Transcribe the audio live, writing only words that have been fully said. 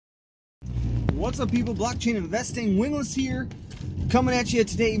What's up, people? Blockchain investing, Wingless here, coming at you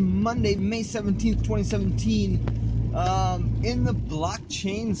today, Monday, May 17th, 2017. In the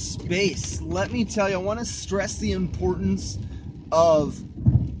blockchain space, let me tell you, I want to stress the importance of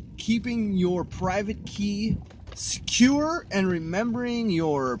keeping your private key secure and remembering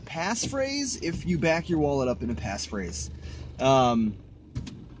your passphrase if you back your wallet up in a passphrase.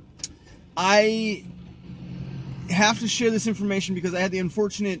 I have to share this information because I had the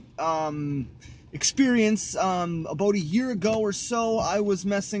unfortunate experience about a year ago or so. I was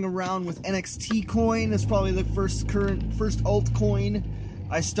messing around with NXT coin. It's probably the first altcoin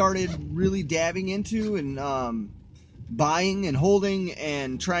I started really dabbing into and buying and holding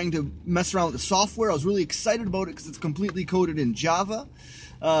and trying to mess around with the software. I was really excited about it because it's completely coded in Java.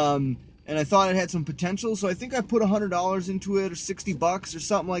 And I thought it had some potential, so I think I put $100 into it, or $60 or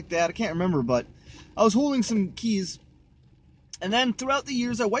something like that. I can't remember, but I was holding some keys, and then throughout the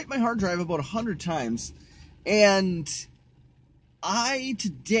years, I wiped my hard drive about 100 times, and I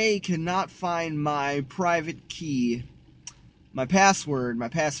today cannot find my private key, my password, my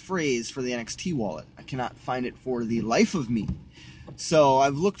passphrase for the NXT wallet. I cannot find it for the life of me. So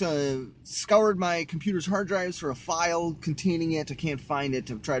I've scoured my computer's hard drives for a file containing it. I can't find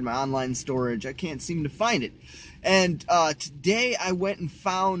it. I've tried my online storage. I can't seem to find it. And today I went and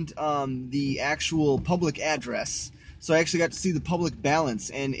found the actual public address. So I actually got to see the public balance,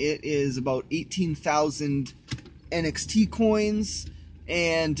 and it is about 18,000 NXT coins,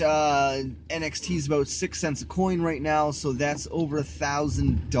 and NXT is about 6 cents a coin right now, so that's over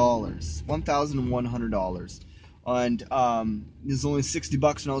 $1,000, $1,100. And it was only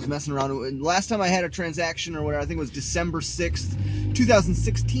 $60 when I was messing around. And last time I had a transaction or whatever, I think it was December 6th,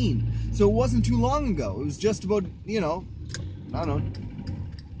 2016. So it wasn't too long ago. It was just about, I don't know,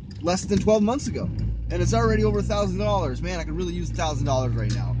 less than 12 months ago. And it's already over $1,000. Man, I could really use $1,000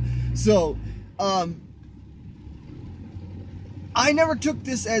 right now. So, I never took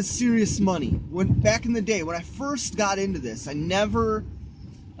this as serious money. Back in the day, when I first got into this, I never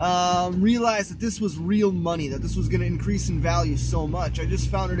realized that this was real money, that this was going to increase in value so much. I just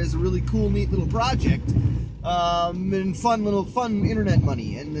found it as a really cool, neat little project, and fun internet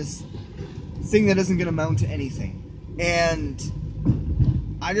money, and this thing that isn't going to amount to anything. And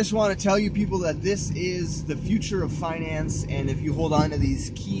I just want to tell you people that this is the future of finance, and if you hold on to these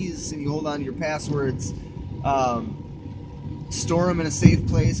keys and you hold on to your passwords, store them in a safe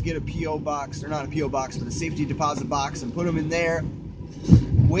place, get a P.O. box, or not a P.O. box, but a safety deposit box, and put them in there.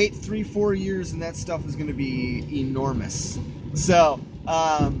 Wait 3-4 years and that stuff is going to be enormous. So,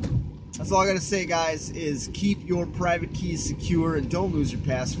 that's all I got to say, guys, is keep your private keys secure and don't lose your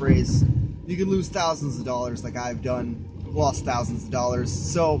passphrase. You can lose thousands of dollars like I've done. I've lost thousands of dollars.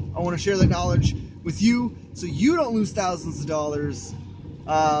 So, I want to share that knowledge with you so you don't lose thousands of dollars.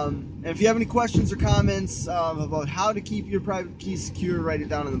 And if you have any questions or comments about how to keep your private keys secure, write it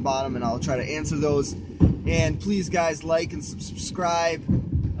down in the bottom and I'll try to answer those. And please, guys, like and subscribe.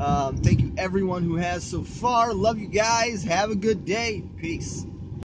 Thank you everyone who has so far. Love you guys. Have a good day. Peace.